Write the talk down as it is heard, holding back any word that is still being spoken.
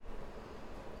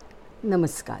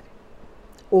नमस्कार.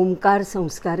 ओंकार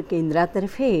संस्कार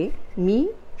केंद्रातर्फे मी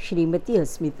श्रीमती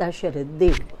अस्मिता शरद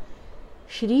देव.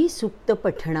 श्री सुक्त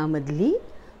पठणामधली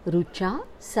ऋचा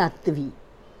 7वी.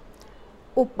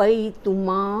 उपैतु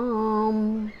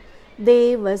मां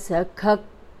देवसखः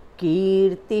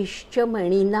कीर्तिश्च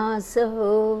मणिना सह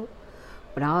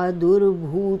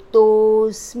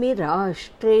प्रादुर्भूतोऽस्मि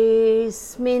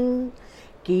राष्ट्रेऽस्मिन्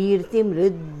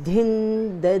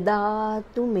कीर्तिमृद्धिं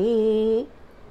ददातु मे.